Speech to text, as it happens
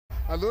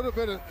a little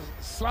bit of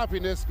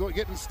sloppiness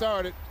getting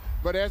started,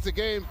 but as the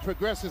game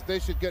progresses, they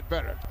should get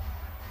better.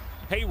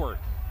 Hayward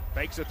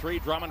fakes a three.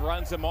 Drummond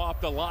runs him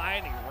off the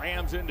line. He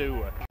rams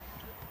into it.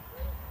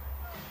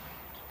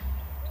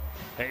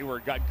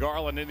 Hayward got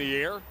Garland in the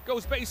air.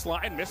 Goes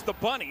baseline. Missed the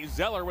bunny.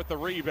 Zeller with the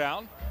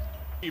rebound.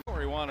 He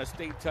won a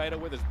state title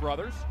with his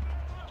brothers.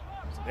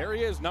 So there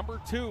he is,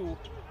 number 2.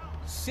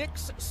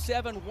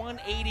 6'7",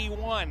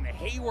 181.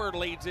 Hayward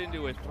leads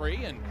into a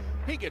three, and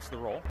he gets the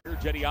roll.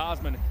 Jetty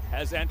Osmond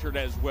has entered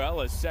as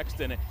well as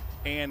Sexton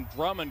and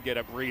Drummond get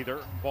a breather.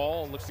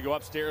 Ball looks to go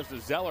upstairs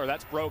to Zeller.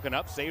 That's broken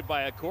up, saved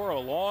by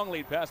Okoro. Long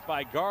lead pass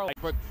by Garland.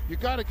 But you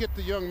got to get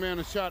the young man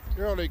a shot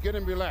early, get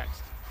him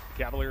relaxed.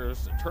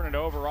 Cavaliers turn it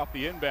over off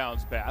the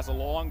inbounds pass. A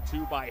long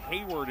two by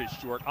Hayward is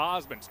short.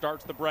 Osmond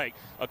starts the break.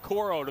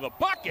 Okoro to the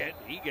bucket.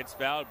 He gets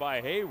fouled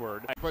by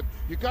Hayward. But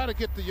you got to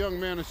get the young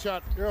man a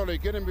shot early,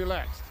 get him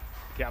relaxed.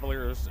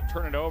 Cavaliers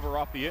turn it over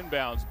off the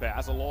inbounds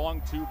pass. A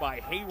long two by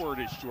Hayward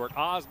is short.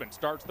 Osmond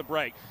starts the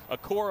break.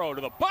 Okoro to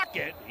the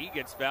bucket. He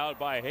gets fouled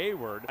by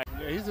Hayward.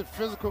 Yeah, he's a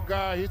physical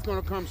guy. He's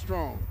going to come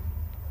strong.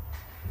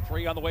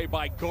 Three on the way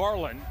by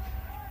Garland.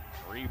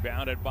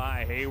 Rebounded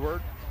by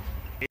Hayward.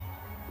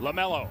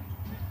 LaMelo.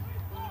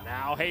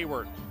 Now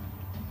Hayward.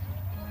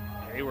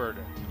 Hayward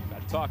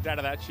got talked out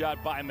of that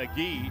shot by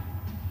McGee.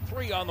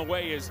 Three on the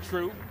way is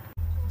true.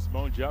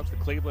 Simone Jukes, the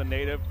Cleveland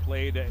native,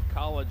 played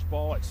college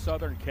ball at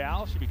Southern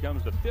Cal. She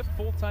becomes the 5th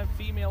full-time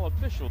female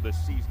official this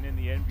season in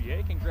the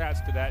NBA.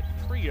 Congrats to that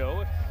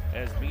trio,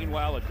 as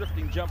meanwhile a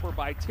drifting jumper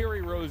by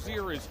Terry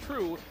Rozier is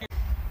true.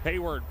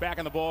 Hayward back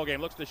in the ballgame,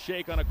 looks to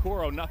shake on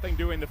Okoro, nothing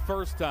doing the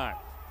first time.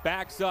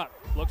 Backs up,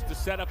 looks to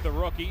set up the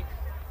rookie,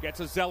 gets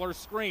a Zeller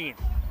screen,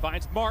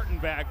 finds Martin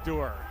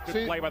backdoor.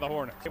 Good play by the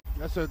Hornets.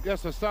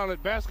 That's a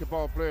solid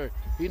basketball player.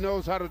 He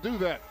knows how to do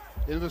that.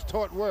 It was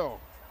taught well.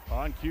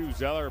 On cue,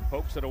 Zeller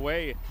pokes it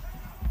away.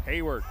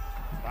 Hayward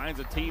finds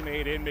a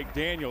teammate in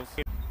McDaniels.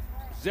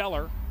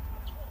 Zeller,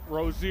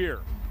 Rozier.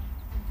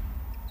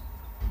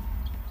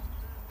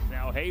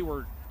 Now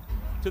Hayward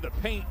to the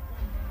paint.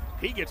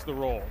 He gets the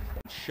roll.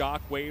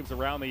 Shockwaves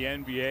around the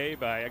NBA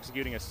by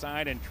executing a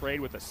sign and trade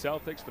with the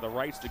Celtics for the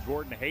rights to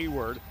Gordon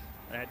Hayward.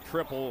 That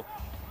triple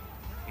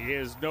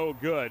is no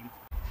good.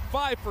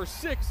 5 for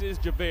 6 is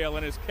JaVale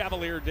in his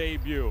Cavalier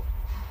debut.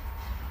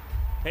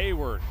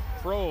 Hayward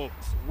probes,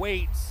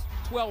 waits,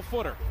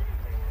 12-footer.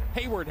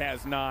 Hayward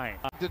has 9.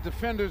 The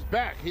defender's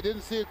back. He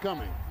didn't see it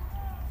coming.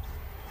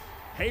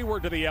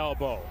 Hayward to the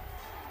elbow.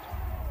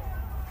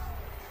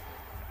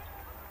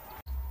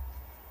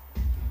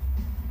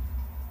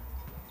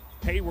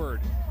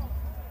 Hayward.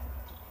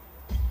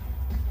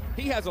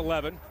 He has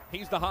 11.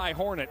 He's the high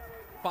Hornet,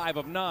 5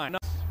 of 9.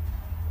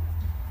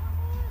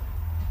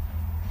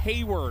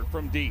 Hayward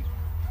from deep.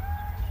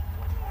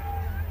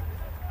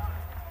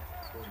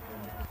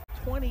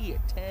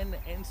 2010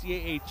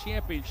 NCAA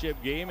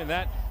championship game in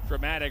that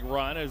dramatic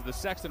run as the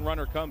Sexton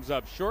runner comes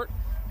up short.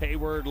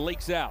 Hayward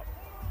leaks out.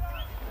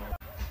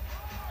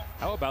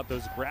 How about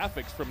those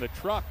graphics from the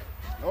truck?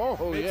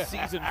 Oh,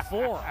 mid-season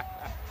form.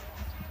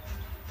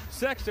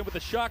 Sexton with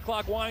the shot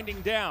clock winding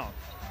down.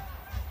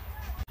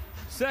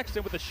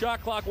 Sexton with the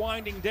shot clock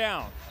winding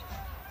down.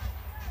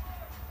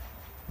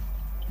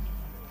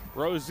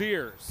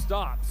 Rozier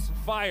stops,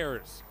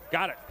 fires,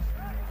 got it.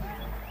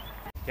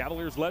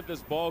 Cavaliers led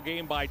this ball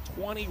game by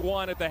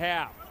 21 at the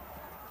half.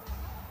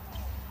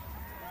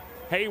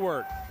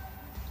 Hayward.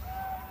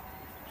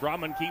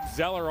 Drummond keeps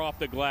Zeller off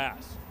the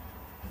glass.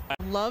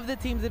 Love the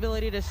team's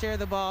ability to share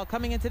the ball.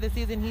 Coming into the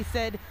season, he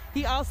said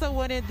he also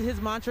wanted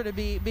his mantra to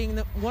be being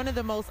one of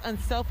the most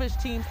unselfish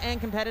teams and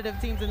competitive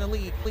teams in the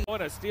league.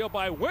 What a steal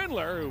by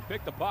Windler, who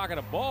picked the pocket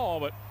of ball,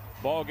 but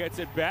ball gets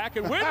it back,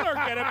 and Windler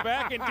get it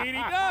back. Indeed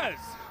he does.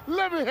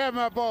 Let me have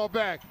my ball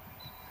back.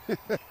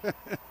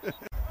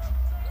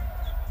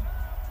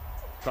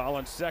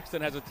 Colin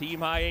Sexton has a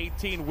team-high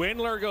 18.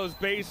 Windler goes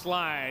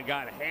baseline.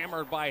 Got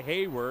hammered by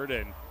Hayward,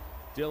 and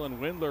Dylan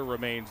Windler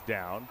remains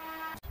down.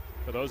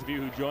 For those of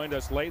you who joined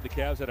us late, the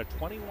Cavs had a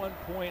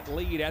 21-point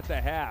lead at the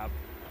half.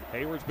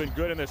 Hayward's been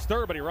good in this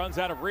third, but he runs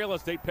out of real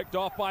estate, picked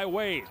off by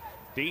Wade.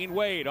 Dean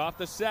Wade off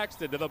to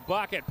Sexton to the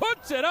bucket.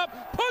 Puts it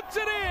up, puts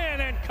it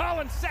in, and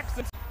Colin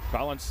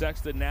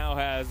Sexton now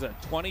has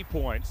 20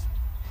 points.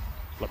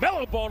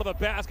 LaMelo ball to the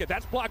basket.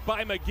 That's blocked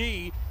by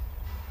McGee.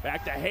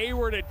 Back to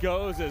Hayward it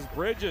goes as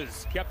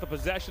Bridges kept the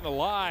possession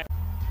alive.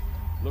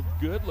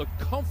 Looked good, looked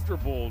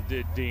comfortable,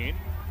 did Dean.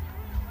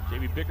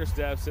 J.B.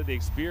 Bickerstaff said the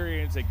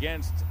experience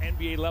against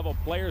NBA-level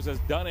players has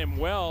done him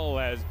well,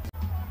 as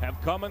have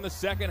come in the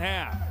second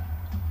half.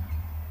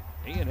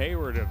 He and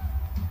Hayward have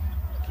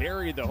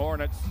carried the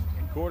Hornets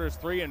in quarters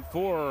 3 and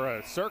 4.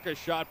 A circus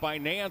shot by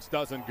Nance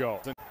doesn't go.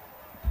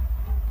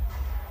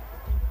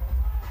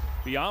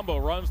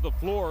 Biombo runs the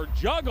floor,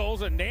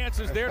 juggles, and Nance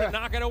is there to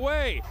knock it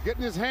away.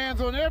 Getting his hands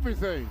on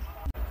everything.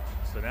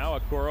 So now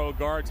Okoro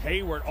guards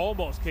Hayward.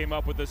 Almost came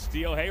up with the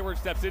steal. Hayward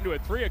steps into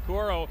it. 3.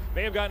 Okoro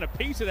may have gotten a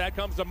piece of that.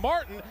 Comes to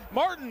Martin.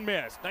 Martin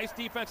missed. Nice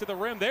defense at the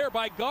rim there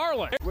by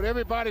Garland. What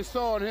everybody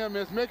saw in him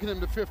is making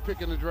him the 5th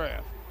pick in the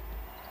draft.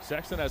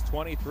 Sexton has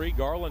 23,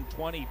 Garland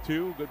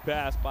 22. Good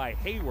pass by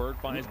Hayward,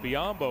 finds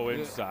Biyombo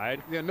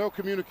inside. Yeah, no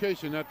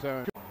communication that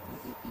time.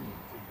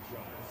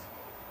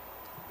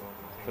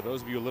 For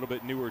those of you a little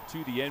bit newer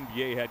to the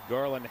NBA, had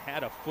Garland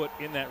had a foot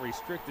in that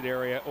restricted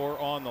area or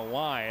on the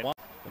line.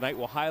 Tonight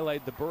will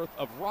highlight the birth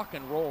of rock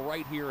and roll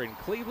right here in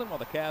Cleveland while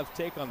the Cavs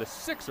take on the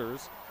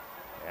Sixers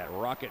at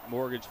Rocket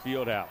Mortgage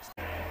Fieldhouse.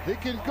 He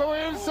can go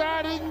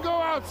inside, he can go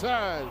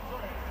outside.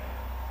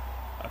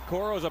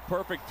 Okoro's a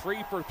perfect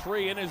 3 for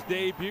 3 in his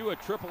debut, a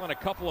triple and a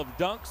couple of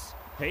dunks.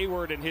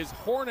 Hayward in his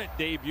Hornet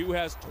debut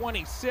has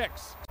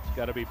 26. He's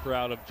got to be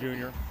proud of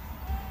Junior.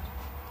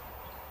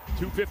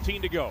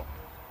 2:15 to go.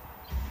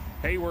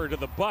 Hayward to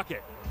the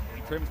bucket.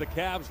 He trims the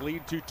Cavs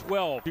lead to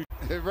 12.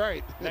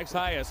 Right. Next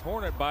highest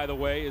Hornet, by the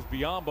way, is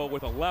Biyombo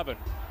with 11.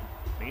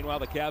 Meanwhile,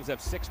 the Cavs have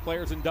 6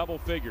 players in double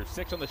figures.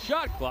 6 on the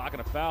shot clock,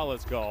 and a foul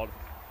is called.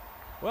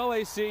 Well,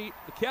 AC,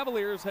 the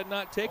Cavaliers had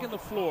not taken the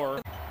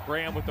floor.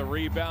 Graham with the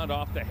rebound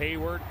off to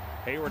Hayward.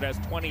 Hayward has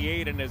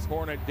 28 in his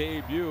Hornet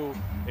debut.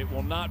 It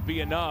will not be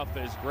enough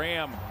as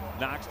Graham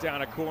knocks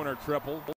down a corner triple.